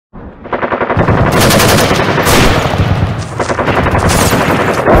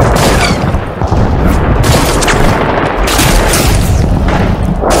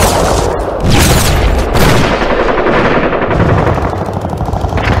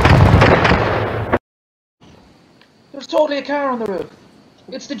probably a car on the roof.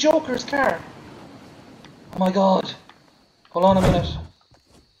 It's the Joker's car. Oh my god. Hold on a minute.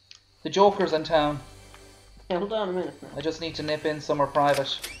 The Joker's in town. Yeah, hold on a minute. I just need to nip in somewhere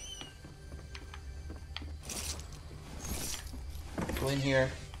private. Go in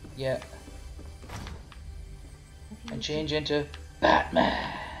here. Yeah. And change into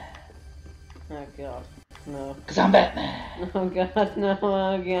Batman. Oh god. No. Cause I'm Batman. Oh god, no,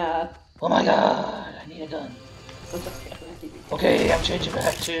 oh god. Oh my god, I need a gun. Okay, I'm changing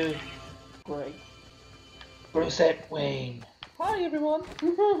back to Great. Bruce Wayne. Hi everyone.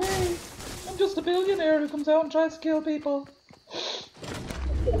 I'm just a billionaire who comes out and tries to kill people.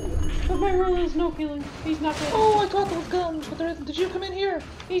 But my rule is no killing. He's not dead. Oh, I thought there was guns, but there isn't. Did you come in here?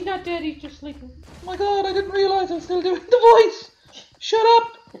 He's not dead, he's just sleeping. Oh my god, I didn't realise I was still doing the voice. Shut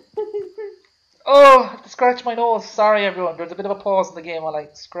up. Oh, I have to scratch my nose. Sorry everyone, there's a bit of a pause in the game while I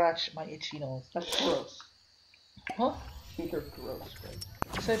scratch my itchy nose. That's gross. What? You're gross, right?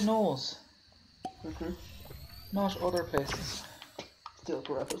 I said nose. Mm-hmm. Not other places. Still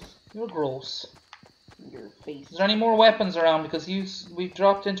gross. You're gross. Your face. Is there any more weapons around? Because we've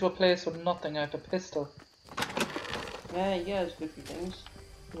dropped into a place with nothing. I have a pistol. Yeah, it's good for things.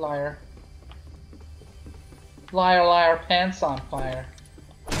 Liar. Liar, liar, pants on fire.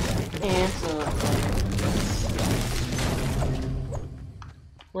 Pants on fire.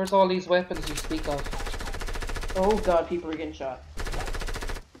 Where's all these weapons you speak of? Oh god, people are getting shot.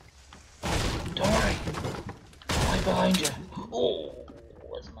 Don't worry. I'm right behind you. Oh,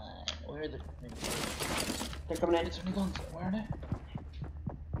 what's mine? Where are the... They're coming in. Is there any guns? Where are they?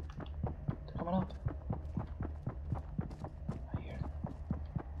 They're coming up. I hear them.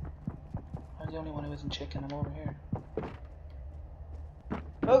 I'm the only one who isn't chicken. I'm over here.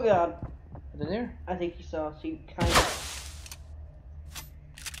 Oh god. Are they there? I think you saw. So you kind of.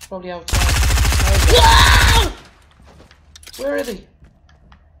 Probably outside. Where are they?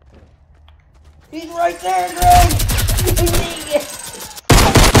 He's right there, Greg!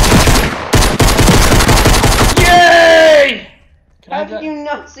 Yay! How did you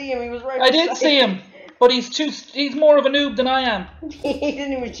not see him? He was right I did see him, but he's more of a noob than I am. He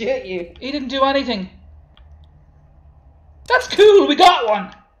didn't even shoot you. He didn't do anything. That's cool, we got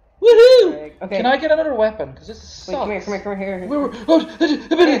one! Woohoo! Okay. Can I get another weapon? Because this is Wait, come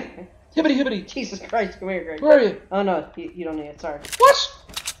here. Hibbity, hibbity. Jesus Christ, come here, Greg. Where are you? Oh no, you don't need it, sorry. What?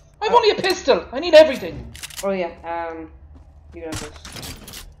 I've only a pistol. I need everything. Oh yeah, you got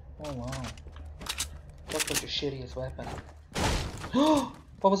this. Oh wow. That's like your shittiest weapon.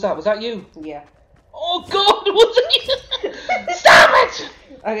 What was that? Was that you? Yeah. Oh god, was it you? Stop it!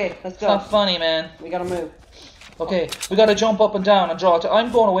 Okay, let's It's go. not funny, man. We gotta move. Okay, we gotta jump up and down and draw. I'm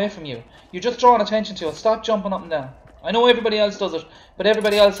going away from you. You're just drawing attention to us. Stop jumping up and down. I know everybody else does it, but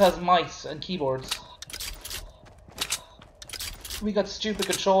everybody else has mice and keyboards. We got stupid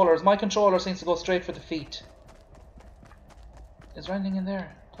controllers. My controller seems to go straight for the feet. Is there anything in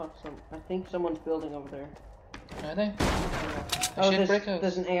there? I think someone's building over there. Are they? Oh,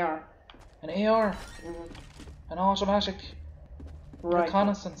 There's an AR. An AR. Mm-hmm. An automatic Rifle.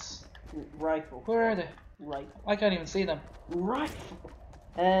 reconnaissance. Rifle. Where are they? Rifle. I can't even see them. Rifle.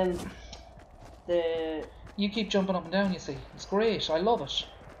 You keep jumping up and down, you see. It's great. I love it.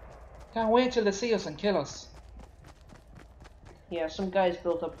 Can't wait till they see us and kill us. Yeah, some guys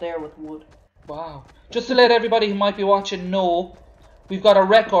built up there with wood. Wow. Just to let everybody who might be watching know, we've got a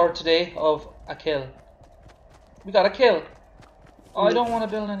record today of a kill. We got a kill. Oh, I don't want to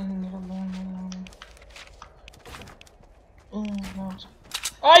build anything. Oh, no.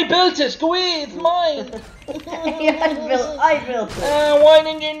 I built it! Go away! It's mine! Yeah, I built it! Why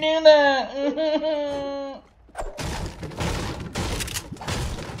didn't you do that?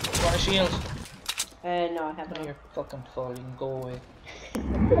 You want a shield? No, I haven't. You're fucking full, you can go away.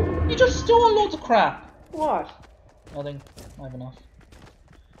 You just stole loads of crap! What? Nothing. I have enough.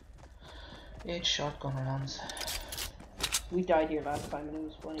 8 shotgun rounds. We died here last time and it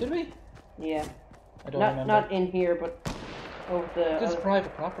was funny. Did we? Yeah. I don't remember. Not in here, but over the... This is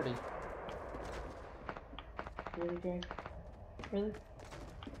private property. Really, Greg? Really?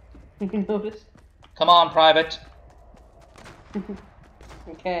 You noticed? Come on, private.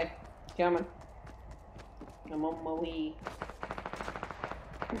 Okay. Coming. I'm on my way.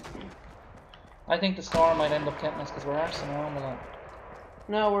 I think the storm might end up getting us because we're arsing around a lot.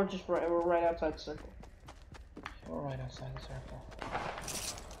 No, we're right outside the circle. We're right outside the circle.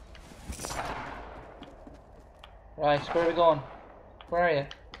 Right, where are we going? Where are you?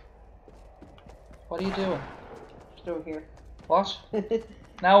 What are you doing? Just over here. What?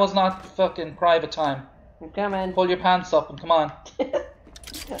 Now is not fucking private time. I'm coming. Pull your pants up and come on.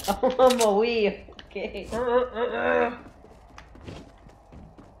 I'm on my way. Okay.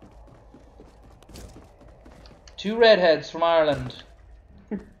 Two redheads from Ireland.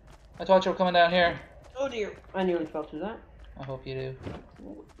 I thought you were coming down here. Oh dear. I nearly fell through that. I hope you do.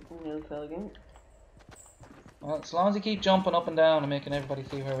 I nearly fell again. Well, as long as you keep jumping up and down and making everybody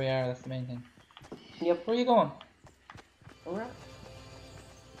see where we are, that's the main thing. Yep. Where are you going? Alright.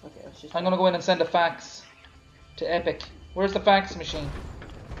 Okay, let's just... I'm gonna go in and send a fax to Epic. Where's the fax machine?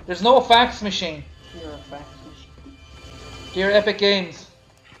 There's no fax machine. You're a fax machine. Dear Epic Games,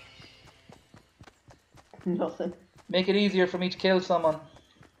 Nothing. make it easier for me to kill someone.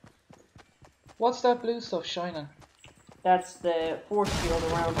 What's that blue stuff shining? That's the force field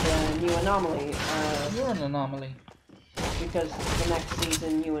around the new anomaly. You're an anomaly. Because the next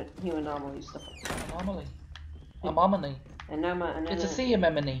season, new anomaly stuff. Anomaly. Anomaly. And then It's a sea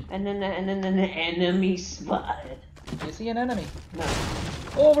anemone. And then an enemy spotted. You see an enemy? No.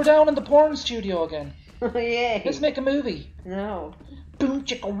 Oh, we're down in the porn studio again. Yay. Let's make a movie. No. Boom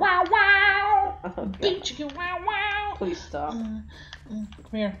chicka wow wow. Oh, Boom God. chicka wow wow. Please stop. Come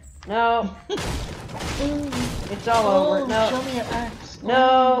here. No. It's all over. No. Show me your axe.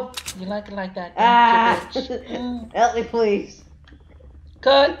 No. You like it like that? Ah. Don't you, bitch? Help me, please.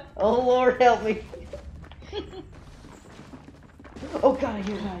 Cut. Oh Lord, help me. Oh God, I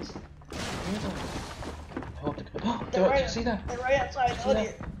hear guys. I hope they could. Oh, They're did you see that? They're right outside. See Oh that?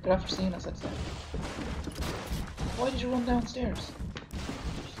 dear. They're after seeing us outside. Why did you run downstairs?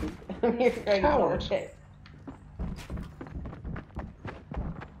 I'm here. Greg. Coward. Okay.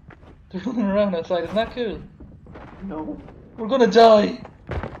 They're running around outside. Isn't that cool? No. We're gonna die.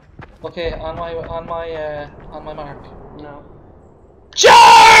 Okay, on my mark. No.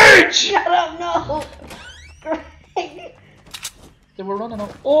 Charge! Shut up! No. Greg. They were running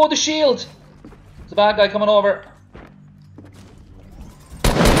over. Oh, the shield! There's a bad guy coming over.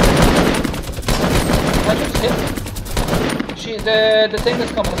 I just hit him. The thing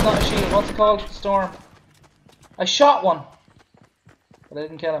that's coming, it's not a shield. What's it called? Storm. I shot one. But I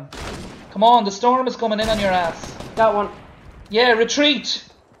didn't kill him. Come on, the storm is coming in on your ass. Got one. Yeah, retreat!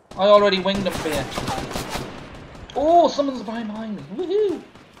 I already winged him for you. Oh, someone's behind me. Woohoo!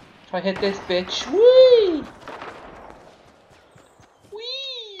 Try hit this bitch. Whee!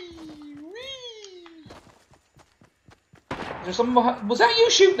 Is there someone behind? Was that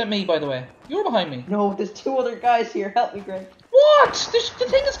you shooting at me, by the way? You were behind me. No, there's two other guys here. Help me, Greg. What? The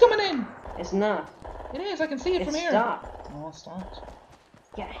thing is coming in. It's not. It is. I can see it from here. Stop. Oh, it stopped.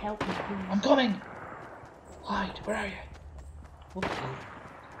 Yeah, help me, please. I'm coming. Hide. Where are you? Whoopsie.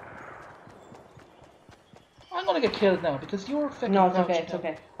 I'm gonna get killed now because you're fucking. No, it's okay. crouching It's down.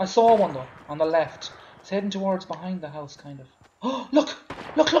 okay. I saw one though on the left. It's heading towards behind the house, kind of. Oh, look!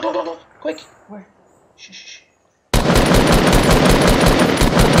 Look! Look! Look! Look! Look. Quick! Where? Shh! Shh! Shh.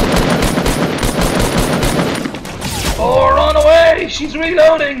 Oh, run away! She's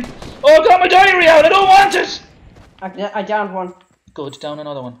reloading! Oh, I got my diary out! I don't want it! I downed one. Good, down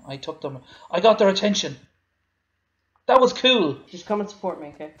another one. I took them. I got their attention. That was cool. Just come and support me,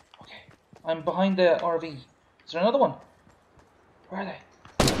 okay? Okay. I'm behind the RV. Is there another one? Where are they?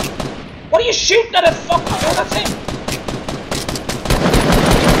 What are you shooting at? Fuck! Oh, that's him!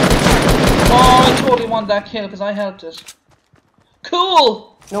 Oh, I totally won that kill because I helped it.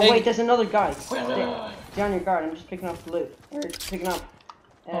 Cool! No, Hey. wait, there's another guy. Where? Stay on your guard. I'm just picking up the loot. Or picking up.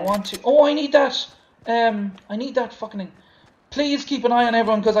 I want to. Oh, I need that. I need that fucking thing. Please keep an eye on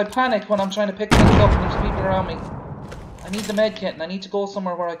everyone because I panic when I'm trying to pick things up and there's people around me. I need the med kit and I need to go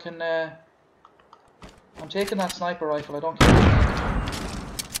somewhere where I can. I'm taking that sniper rifle. I don't care.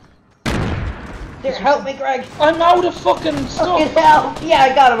 There, help me, Greg. I'm out of fucking stuff. Fucking hell. Yeah,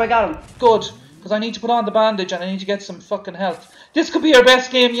 I got him. Good, because I need to put on the bandage and I need to get some fucking health. This could be our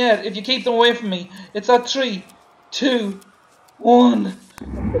best game yet if you keep them away from me. It's at 3, 2, 1.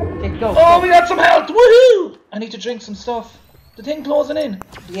 Okay, go. Oh, go. we got some health! Woohoo! I need to drink some stuff. The thing closing in.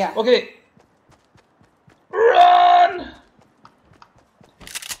 Yeah. Okay. Run!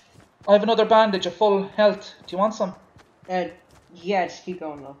 I have another bandage, a full health. Do you want some? Yeah, just keep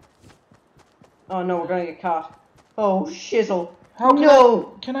going though. Oh no, we're gonna get caught. Oh, shizzle. How can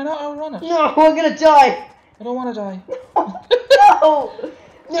No! Can I not outrun it? No, we're gonna die! I don't want to die. No! Screw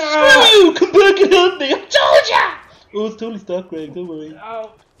No! you! Come back and help me! I told ya! Oh, it's totally stuck, Greg. Don't worry.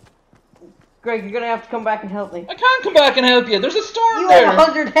 Oh. Greg, you're gonna have to come back and help me. I can't come back and help you. There's a storm You there. have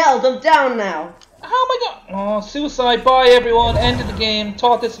 100 health. I'm down now. How am I going? Oh, suicide. Bye, everyone. End of the game.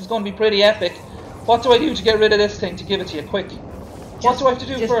 Thought this was going to be pretty epic. What do I do to get rid of this thing? To give it to you, quick. What do I have to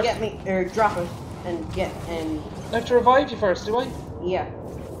do just first? Just get me, or drop it, and get, and... I have to revive you first, do I? Yeah.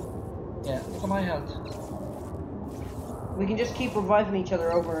 Yeah, look at my health. We can just keep reviving each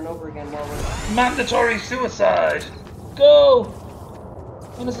other over and over again while we're... Mandatory suicide! Go!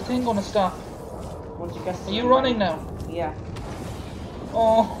 When is the thing going to stop? Once you get to Are you running now? Yeah.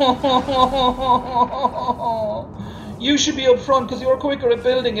 Oh, you should be up front because you're quicker at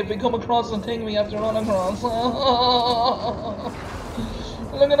building. If we come across one thing, we have to run across.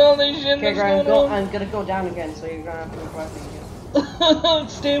 Look at all this shit Okay, that's going on. I'm gonna go down again, so you're gonna have to revive me again.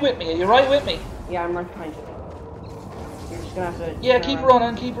 Stay with me. Are you right with me? Yeah, I'm right behind you. You're just gonna have to. Yeah, keep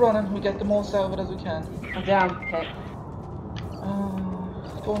running, keep running. We get the most out of it as we can. I'm down. Okay.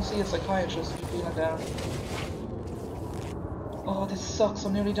 Go and see a psychiatrist if you're feeling down. Oh, this sucks.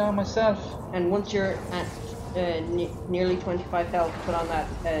 I'm nearly down myself. And once you're at nearly 25 health, put on that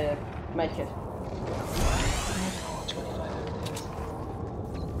medkit.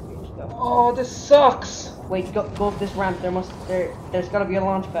 Oh, this sucks. Wait, go up this ramp. There's gotta be a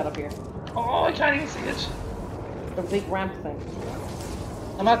launch pad up here. Oh, I can't even see it. The big ramp thing.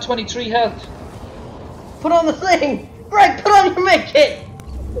 I'm at 23 health. Put on the thing! Greg, put on your medkit!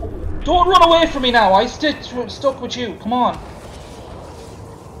 Don't run away from me now. I stuck with you. Come on.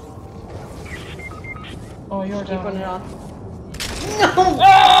 Oh, you're Keep putting it down. on. No! Oh!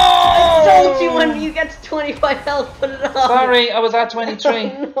 I told you when you get to 25 health, put it on! Sorry, I was at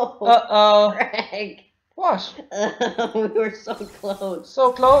 23. Oh, no. Uh-oh. Greg! What? We were so close.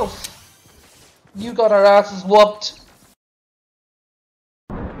 So close. You got our asses whooped.